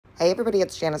Hey everybody,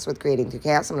 it's Janice with Creating Through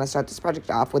Chaos. I'm going to start this project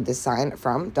off with this sign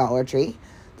from Dollar Tree.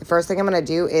 The first thing I'm going to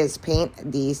do is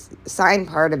paint the sign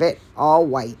part of it all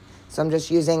white. So I'm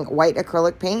just using white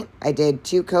acrylic paint. I did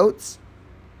 2 coats.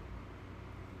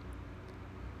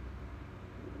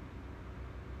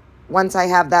 Once I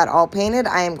have that all painted,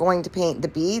 I am going to paint the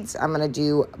beads. I'm going to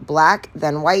do black,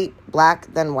 then white,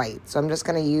 black, then white. So I'm just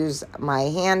going to use my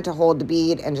hand to hold the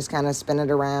bead and just kind of spin it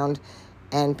around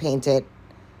and paint it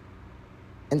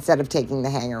instead of taking the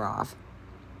hanger off,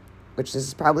 which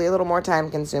is probably a little more time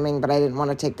consuming, but I didn't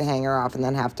want to take the hanger off and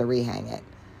then have to rehang it.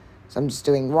 So I'm just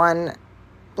doing 1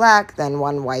 black, then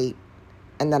 1 white,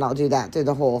 and then I'll do that through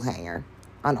the whole hanger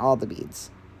on all the beads.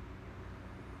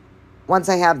 Once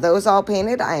I have those all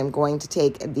painted, I am going to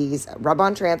take these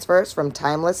rub-on transfers from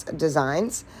Timeless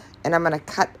Designs, and I'm going to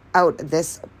cut out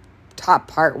this top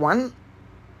part one.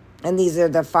 And these are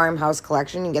the Farmhouse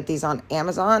collection. You can get these on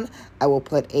Amazon. I will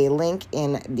put a link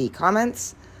in the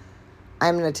comments.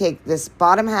 I'm going to take this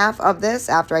bottom half of this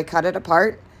after I cut it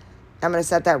apart. I'm going to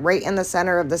set that right in the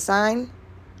center of the sign.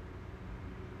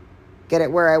 Get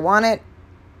it where I want it.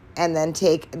 And then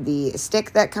take the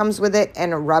stick that comes with it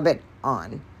and rub it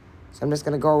on. So I'm just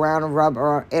going to go around and rub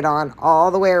it on all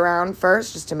the way around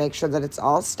first, just to make sure that it's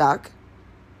all stuck.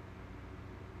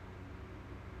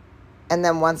 And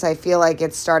then once I feel like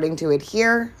it's starting to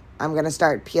adhere, I'm going to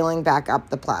start peeling back up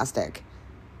the plastic.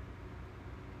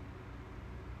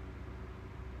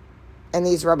 And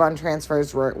these rub-on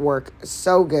transfers work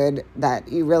so good that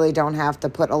you really don't have to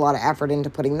put a lot of effort into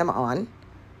putting them on.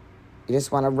 You just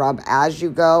want to rub as you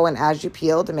go and as you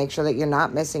peel to make sure that you're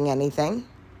not missing anything.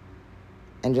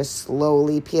 And just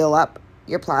slowly peel up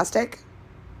your plastic.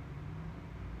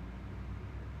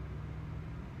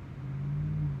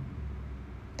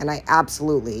 And I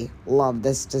absolutely love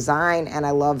this design, and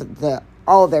I love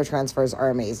all of their transfers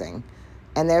are amazing.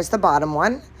 And there's the bottom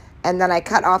one. And then I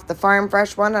cut off the Farm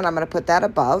Fresh one, and I'm going to put that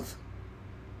above.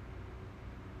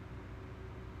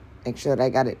 Make sure that I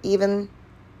got it even.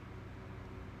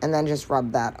 And then just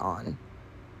rub that on.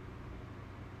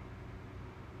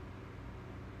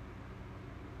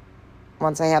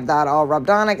 Once I have that all rubbed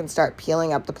on, I can start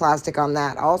peeling up the plastic on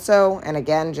that also. And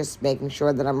again, just making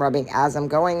sure that I'm rubbing as I'm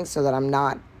going so that I'm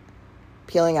not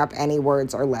peeling up any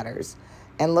words or letters.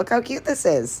 And look how cute this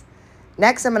is.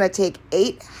 Next, I'm going to take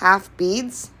 8 half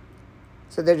beads.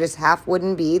 So they're just half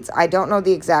wooden beads. I don't know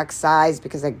the exact size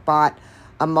because I bought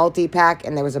a multi-pack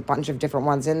and there was a bunch of different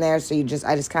ones in there. So I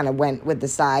just kind of went with the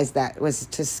size that was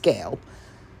to scale.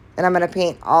 And I'm going to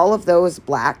paint all of those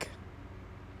black.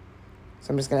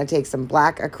 So I'm just going to take some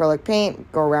black acrylic paint,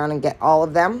 go around and get all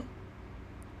of them.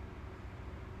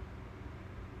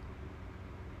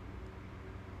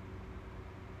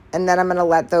 And then I'm going to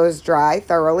let those dry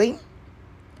thoroughly.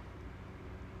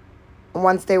 And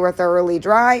once they were thoroughly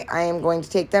dry, I am going to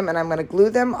take them and I'm going to glue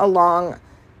them along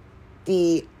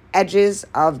the edges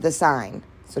of the sign.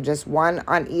 So just one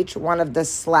on each one of the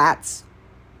slats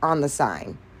on the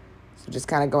sign. So just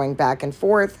kind of going back and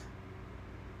forth.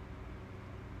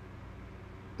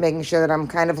 Making sure that I'm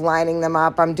kind of lining them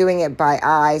up. I'm doing it by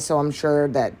eye, so I'm sure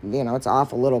that, you know, it's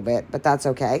off a little bit, but that's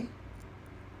okay.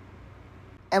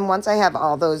 And once I have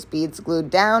all those beads glued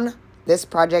down, this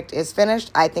project is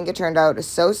finished. I think it turned out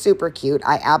so super cute.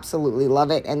 I absolutely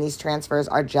love it, and these transfers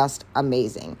are just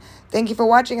amazing. Thank you for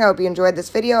watching. I hope you enjoyed this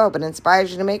video. I hope it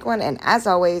inspires you to make one, and as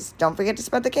always, don't forget to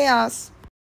spread the chaos.